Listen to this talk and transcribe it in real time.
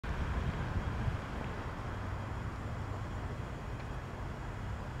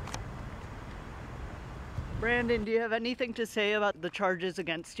Brandon, do you have anything to say about the charges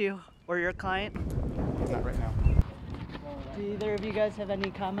against you or your client? Not right now. Do either of you guys have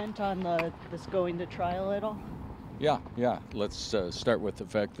any comment on this going to trial at all? Yeah. Let's start with the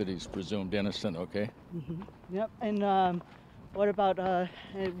fact that he's presumed innocent, okay? Yep. And what about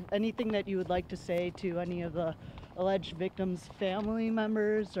anything that you would like to say to any of the alleged victims' family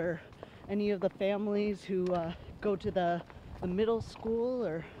members or any of the families who go to the middle school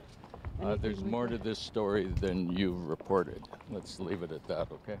or anything There's like more that? to this story than you've reported. Let's leave it at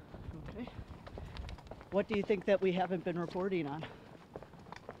that, okay? Okay. What do you think that we haven't been reporting on?